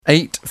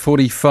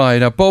8:45.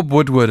 Now, Bob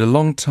Woodward, a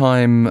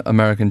long-time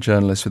American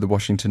journalist for the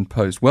Washington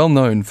Post, well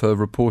known for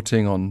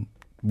reporting on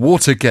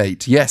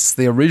Watergate, yes,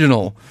 the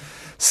original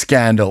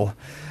scandal,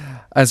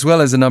 as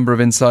well as a number of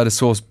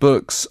insider-sourced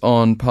books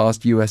on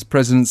past US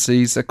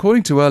presidencies.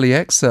 According to early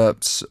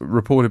excerpts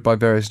reported by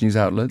various news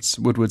outlets,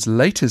 Woodward's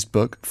latest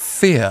book,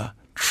 Fear,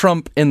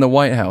 Trump in the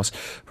White House,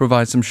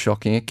 provides some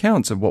shocking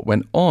accounts of what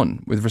went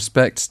on with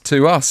respect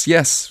to us,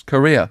 yes,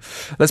 Korea.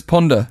 Let's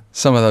ponder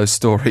some of those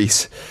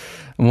stories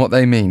and what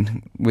they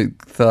mean.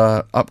 With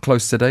up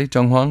close today,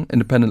 Jung Hwang,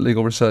 independent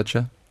legal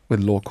researcher with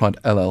Law Quant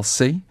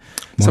LLC.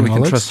 So we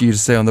can trust you to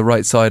stay on the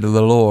right side of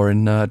the law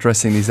in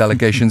addressing these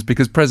allegations,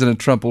 because President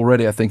Trump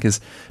already, I think,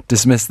 has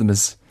dismissed them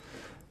as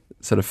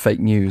sort of fake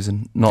news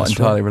and not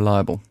entirely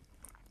reliable.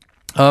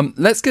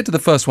 Let's get to the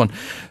first one.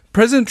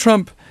 President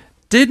Trump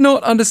did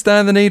not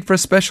understand the need for a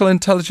special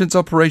intelligence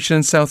operation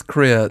in South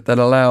Korea that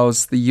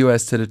allows the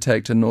US to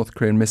detect a North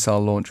Korean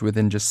missile launch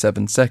within just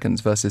 7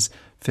 seconds versus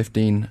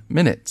 15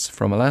 minutes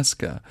from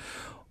Alaska.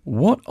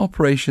 What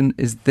operation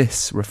is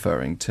this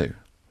referring to?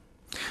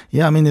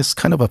 Yeah, I mean, it's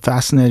kind of a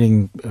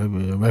fascinating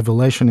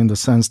revelation in the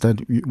sense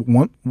that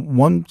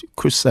one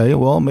could say,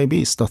 well,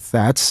 maybe it's the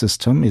THAAD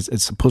system.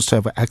 It's supposed to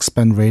have an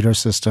X-band radar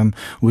system,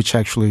 which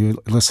actually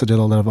elicited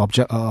a lot of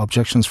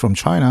objections from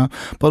China.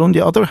 But on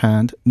the other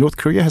hand, North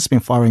Korea has been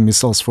firing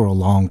missiles for a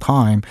long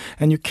time,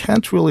 and you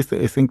can't really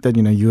think that,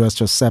 U.S.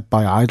 just sat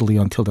by idly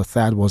until the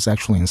THAAD was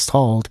actually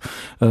installed,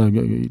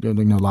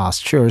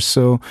 last year.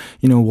 So,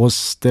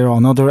 was there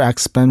another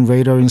X-band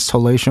radar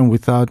installation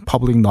without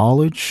public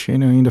knowledge,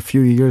 in the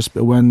few years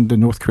when the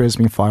North Korea has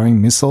been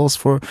firing missiles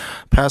for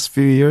past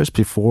few years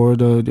before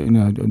the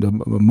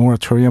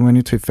moratorium went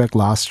into effect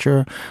last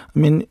year? I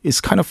mean, it's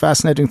kind of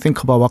fascinating to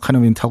think about what kind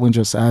of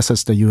intelligence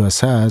assets the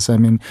U.S. has. I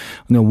mean,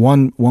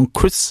 one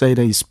could say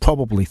that it's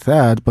probably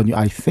THAAD, but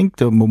I think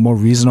the more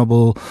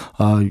reasonable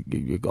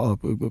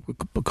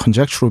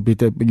conjecture would be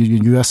that the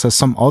U.S. has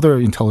some other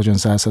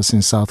intelligence assets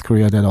in South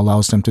Korea that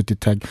allows them to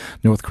detect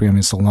North Korean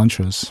missile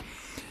launches.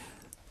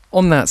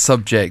 On that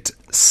subject,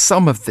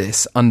 some of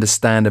this,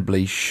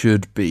 understandably,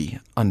 should be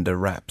under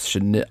wraps,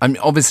 shouldn't it? I mean,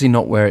 obviously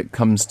not where it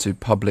comes to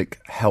public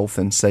health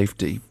and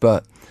safety,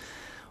 but,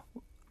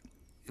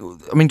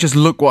 I mean, just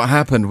look what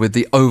happened with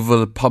the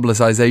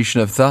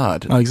over-publicization of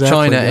THAAD. Oh, exactly,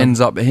 China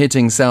ends up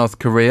hitting South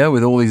Korea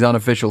with all these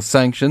unofficial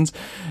sanctions.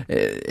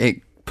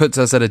 It puts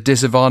us at a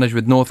disadvantage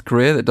with North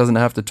Korea that doesn't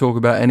have to talk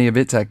about any of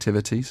its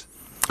activities.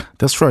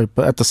 That's right,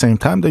 but at the same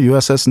time, the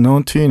U.S. has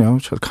known to,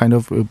 kind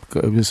of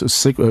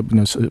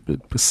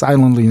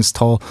silently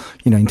install,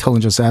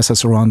 intelligence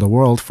assets around the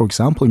world. For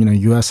example,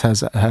 U.S.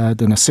 has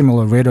had a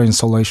similar radar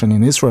installation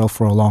in Israel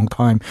for a long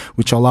time,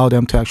 which allowed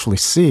them to actually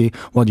see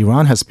what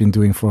Iran has been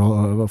doing for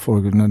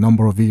a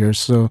number of years.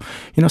 So,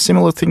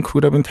 similar thing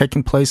could have been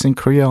taking place in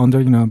Korea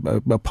under,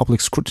 public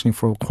scrutiny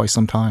for quite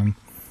some time.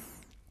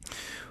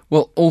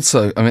 Well,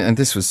 also, I mean, and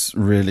this was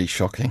really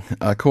shocking.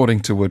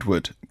 According to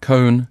Woodward,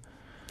 Cohn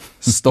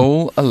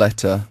stole a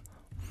letter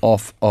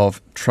off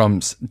of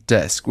Trump's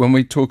desk. When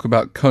we talk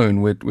about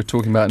Cohn, we're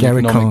talking about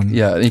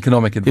an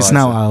economic advisor. He's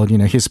now out.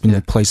 He's been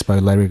replaced by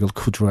Larry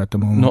Kudlow at the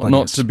moment.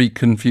 Not to be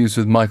confused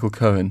with Michael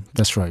Cohen.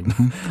 That's right.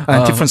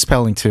 And different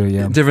spelling too.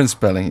 Yeah, different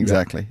spelling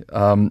exactly.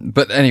 Yeah.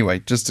 But anyway,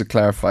 just to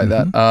clarify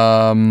that,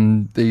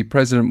 the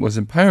president was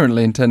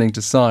apparently intending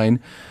to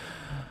sign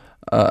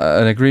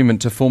an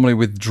agreement to formally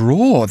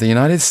withdraw the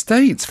United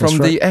States from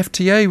the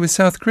FTA with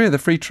South Korea, the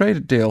free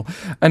trade deal.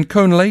 And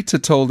Cohn later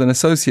told an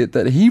associate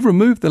that he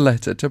removed the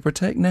letter to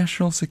protect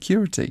national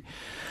security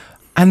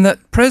and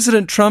that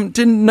President Trump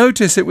didn't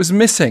notice it was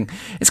missing.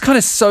 It's kind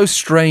of so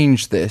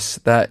strange, this,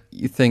 that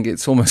you think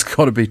it's almost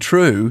got to be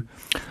true,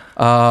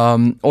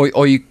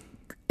 or you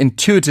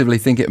intuitively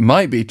think it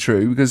might be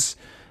true, because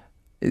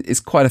it's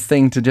quite a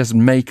thing to just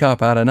make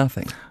up out of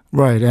nothing.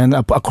 Right, and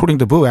according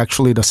to Boo,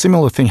 actually, the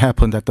similar thing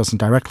happened that doesn't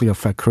directly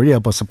affect Korea,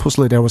 but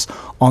supposedly there was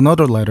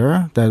another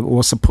letter that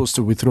was supposed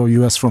to withdraw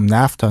U.S. from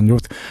NAFTA,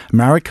 North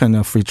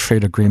American Free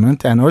Trade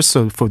Agreement, and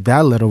also for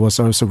that letter was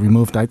also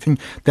removed, I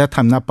think that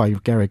time not by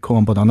Gary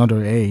Cohn, but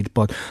another aide,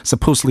 but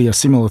supposedly a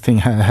similar thing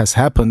has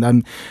happened.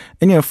 And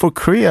for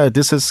Korea,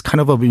 this is kind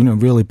of a,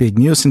 really big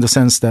news in the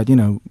sense that,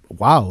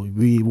 wow,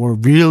 we were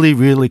really,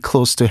 really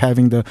close to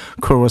having the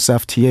KORUS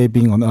FTA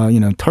being,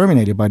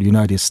 terminated by the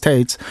United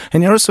States.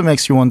 And it also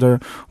makes you wonder,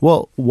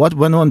 well, what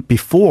went on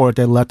before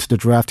that led to the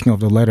drafting of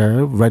the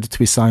letter ready to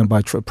be signed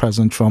by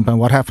President Trump, and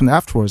what happened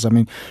afterwards? I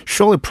mean,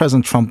 surely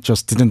President Trump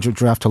just didn't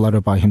draft a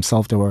letter by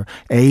himself. There were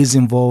aides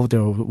involved.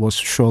 There was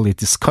surely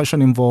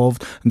discussion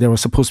involved. And there was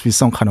supposed to be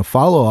some kind of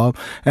follow-up.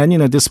 And,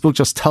 this book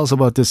just tells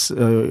about this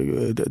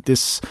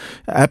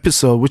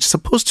episode, which is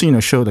supposed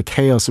to, show the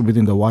chaos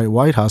within the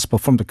White House.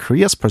 But from the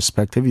Korea's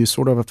perspective, you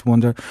sort of have to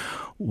wonder,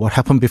 what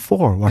happened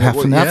before? What Yeah,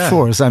 happened well, yeah.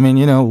 afterwards? I mean,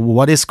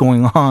 what is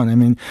going on? I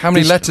mean, How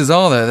many letters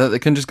are there that they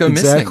can just go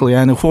missing? exactly,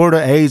 and who are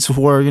the aides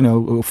who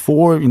are,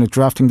 for,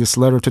 drafting this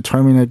letter to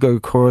terminate the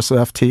course of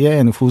FTA,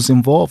 and who's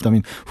involved? I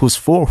mean, who's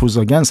for, who's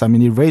against? I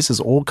mean, it raises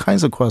all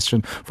kinds of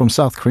questions from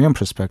South Korean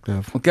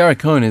perspective. Well, Gary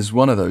Cohn is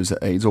one of those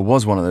aides, or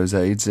was one of those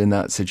aides in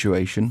that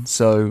situation.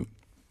 So,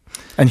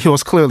 And he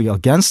was clearly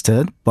against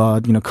it,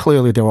 but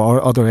clearly there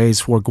are other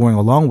aides who are going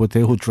along with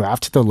it, who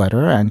drafted the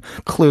letter, and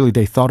clearly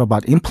they thought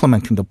about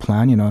implementing the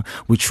plan,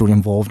 which were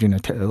involved in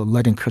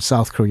letting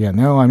South Korea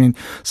know. I mean,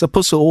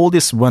 suppose all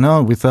this went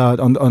on without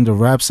under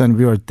wraps, and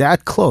we were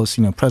that close,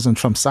 President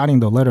Trump signing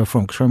the letter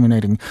from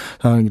terminating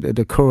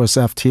the KORUS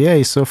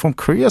FTA. So from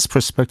Korea's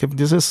perspective,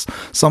 this is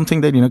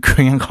something that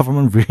Korean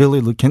government really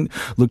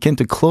look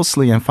into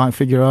closely and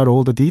figure out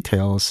all the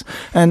details.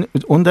 And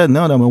on that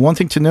note, I mean, one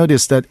thing to note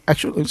is that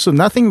actually, so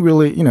nothing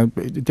really,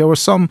 there were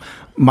some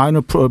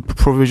minor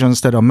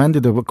provisions that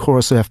amended the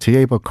KORUS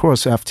FTA, but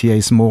KORUS FTA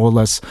is more or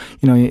less,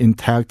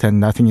 intact, and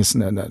nothing is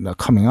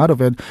coming out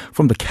of it.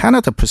 From the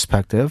Canada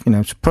perspective,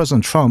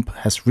 President Trump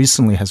has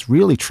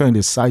really trained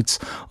his sights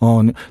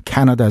on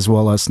Canada as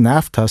well as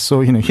NAFTA.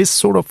 So, he's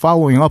sort of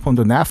following up on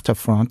the NAFTA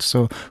front.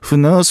 So who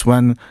knows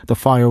when the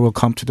fire will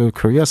come to the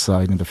Korea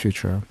side in the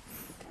future.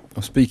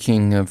 well,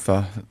 speaking of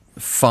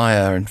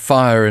fire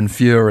and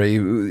fury,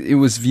 it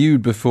was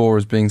viewed before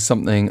as being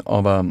something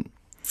of a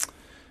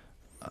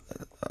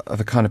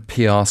kind of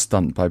PR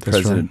stunt by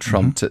President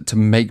Trump to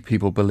make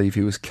people believe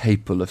he was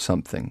capable of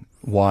something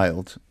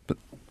wild. But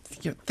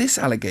this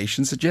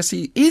allegation suggests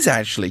he is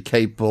actually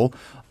capable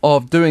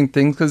of doing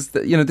things, because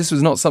this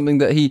was not something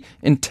that he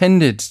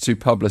intended to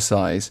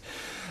publicize.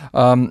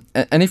 And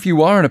if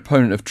you are an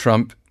opponent of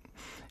Trump,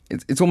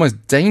 it's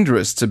almost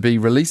dangerous to be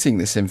releasing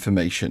this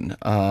information.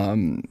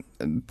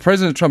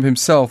 President Trump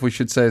himself, we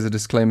should say as a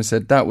disclaimer,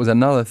 said that was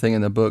another thing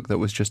in the book that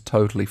was just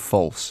totally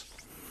false.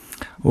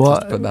 Well,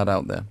 just put that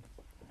out there.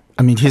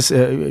 I mean,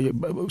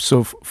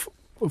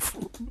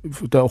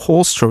 the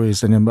whole story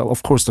is, and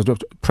of course,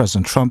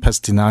 President Trump has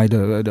denied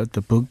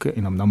the book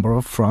in a number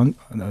of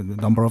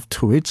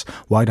tweets.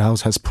 White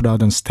House has put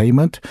out a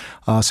statement.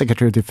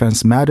 Secretary of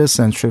Defense Mattis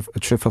and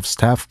Chief of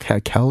Staff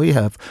Kelly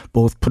have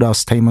both put out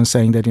statements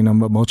saying that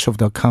much of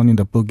the account in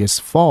the book is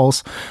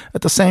false.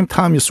 At the same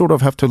time, you sort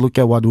of have to look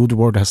at what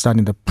Woodward has done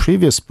in the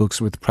previous books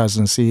with the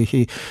presidency.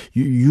 He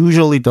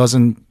usually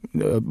doesn't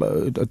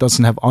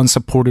have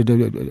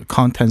unsupported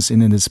contents in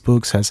his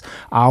books. Has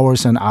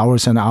hours and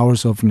hours and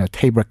hours of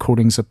tape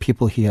recordings of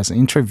people he has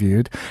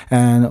interviewed,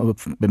 and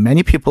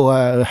many people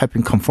have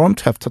been confirmed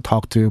to have to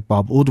talk to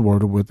Bob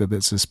Woodward with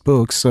this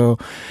book. So,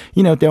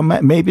 there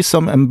may be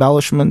some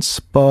embellishments,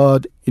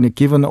 but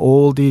given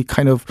all the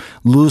kind of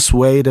loose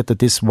way that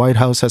this White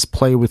House has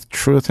played with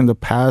truth in the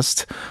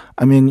past,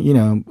 I mean,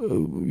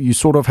 you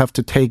sort of have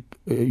to take.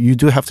 You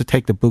do have to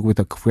take the book with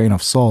a grain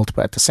of salt,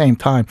 but at the same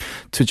time,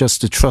 to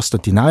trust the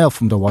denial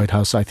from the White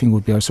House, I think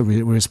would be also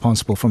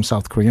responsible from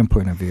South Korean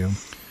point of view.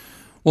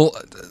 Well,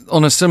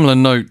 on a similar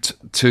note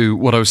to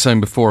what I was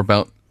saying before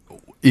about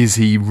is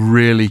he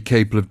really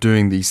capable of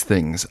doing these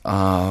things?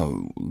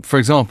 For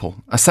example,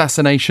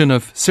 assassination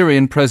of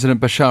Syrian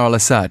President Bashar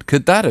al-Assad.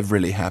 Could that have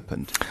really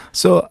happened?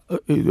 So,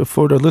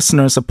 for the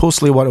listeners,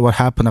 supposedly what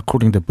happened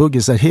according to the book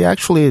is that he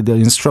actually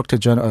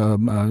instructed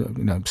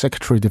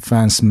Secretary of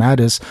Defense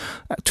Mattis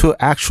to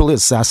actually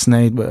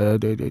assassinate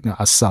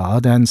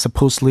Assad, and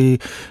supposedly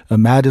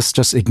Mattis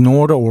just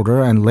ignored the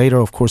order. And later,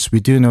 of course, we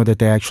do know that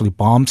they actually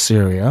bombed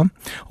Syria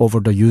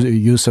over the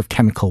use of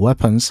chemical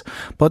weapons.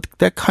 But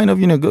that kind of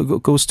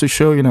goes to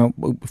show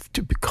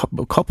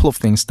a couple of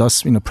things.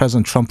 Does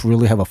President Trump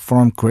really have a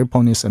firm grip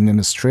on his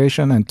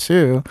administration? And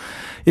two,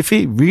 if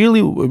he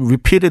really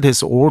repeated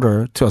his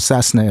order to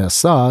assassinate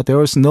Assad,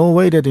 there is no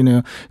way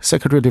that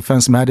Secretary of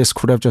Defense Mattis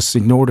could have just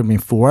ignored him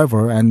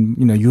forever, and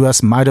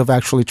U.S. might have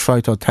actually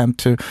tried to attempt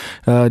to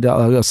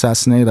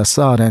assassinate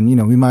Assad. And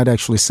we might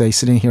actually say,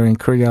 sitting here in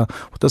Korea,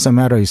 what doesn't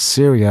matter is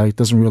Syria. It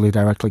doesn't really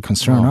directly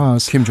concern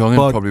us. Kim Jong-un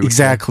probably would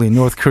exactly say.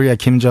 North Korea,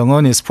 Kim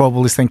Jong-un is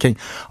probably thinking,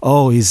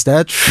 oh, is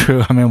that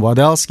true? I mean, what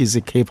else is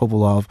it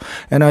capable of?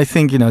 And I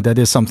think, that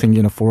is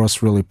something, for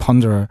us really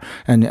ponder.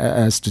 And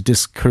as to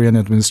this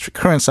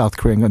current South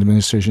Korean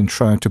administration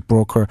trying to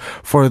broker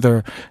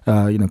further,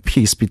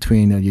 peace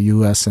between the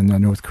U.S. and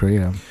North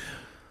Korea.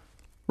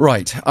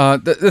 Right.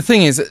 The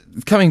thing is,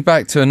 coming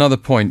back to another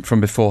point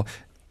from before,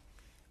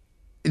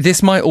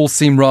 this might all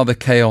seem rather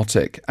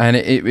chaotic, and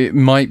it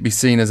might be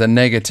seen as a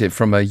negative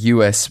from a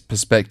US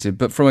perspective,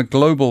 but from a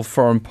global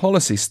foreign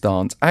policy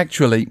stance,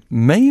 actually,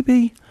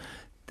 maybe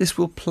this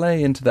will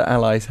play into the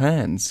Allies'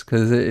 hands,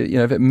 because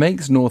if it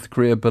makes North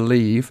Korea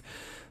believe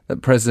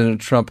that President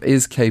Trump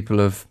is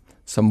capable of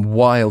some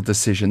wild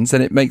decisions,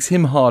 then it makes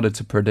him harder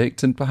to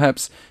predict and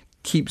perhaps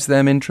keeps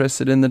them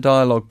interested in the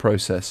dialogue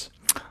process.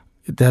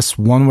 That's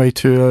one way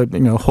to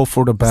hope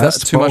for the best.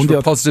 Is that too much of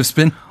a positive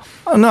spin?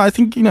 No, I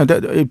think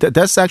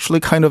that's actually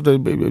kind of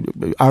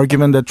the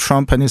argument that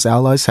Trump and his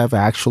allies have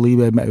actually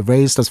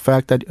raised. The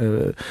fact that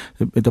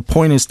the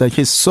point is that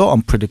he's so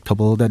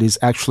unpredictable that it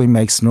actually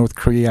makes North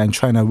Korea and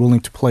China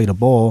willing to play the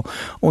ball.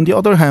 On the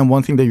other hand,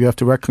 one thing that you have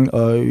to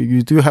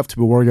you do have to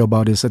be worried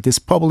about is that this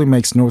probably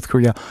makes North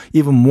Korea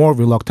even more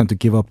reluctant to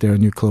give up their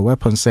nuclear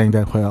weapons, saying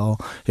that, well,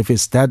 if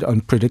it's that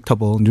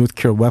unpredictable,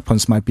 nuclear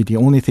weapons might be the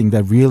only thing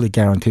that really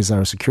guarantees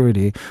our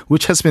security,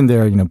 which has been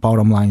their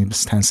bottom line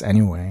stance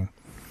anyway.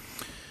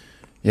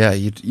 Yeah,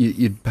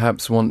 you'd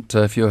perhaps want,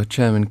 if you're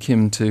Chairman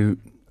Kim, to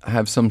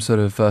have some sort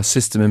of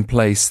system in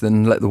place,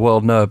 then let the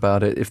world know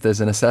about it. If there's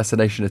an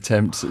assassination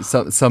attempt,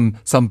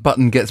 some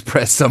button gets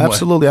pressed somewhere.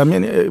 Absolutely. I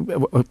mean,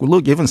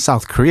 look, even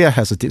South Korea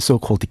has a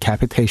so-called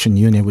decapitation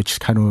unit, which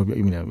kind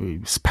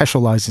of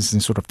specializes in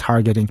sort of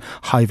targeting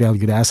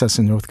high-valued assets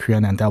in North Korea,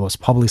 and that was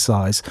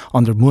publicized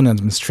under Moon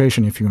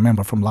administration, if you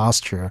remember from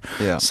last year.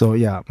 Yeah. So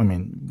yeah, I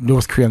mean,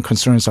 North Korean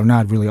concerns are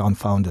not really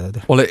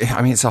unfounded. Well,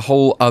 it's a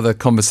whole other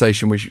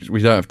conversation which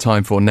we don't have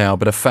time for now,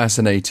 but a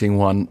fascinating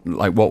one.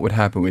 Like, what would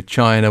happen with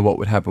China? What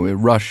would happen with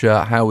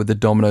Russia? How would the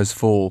dominoes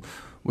fall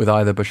with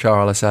either Bashar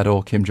al-Assad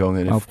or Kim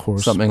Jong-un if of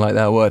course something like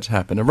that were to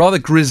happen? A rather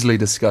grisly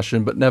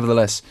discussion, but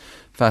nevertheless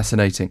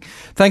fascinating.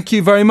 Thank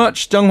you very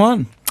much, Jung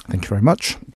Hwan. Thank you very much.